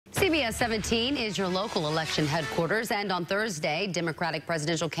CBS 17 is your local election headquarters, and on Thursday, Democratic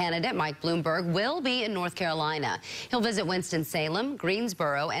presidential candidate Mike Bloomberg will be in North Carolina. He'll visit Winston-Salem,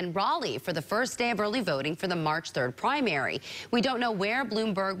 Greensboro, and Raleigh for the first day of early voting for the March 3rd primary. We don't know where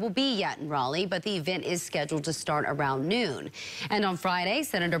Bloomberg will be yet in Raleigh, but the event is scheduled to start around noon. And on Friday,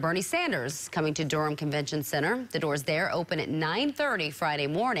 Senator Bernie Sanders coming to Durham Convention Center. The doors there open at 9:30 Friday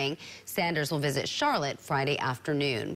morning. Sanders will visit Charlotte Friday afternoon.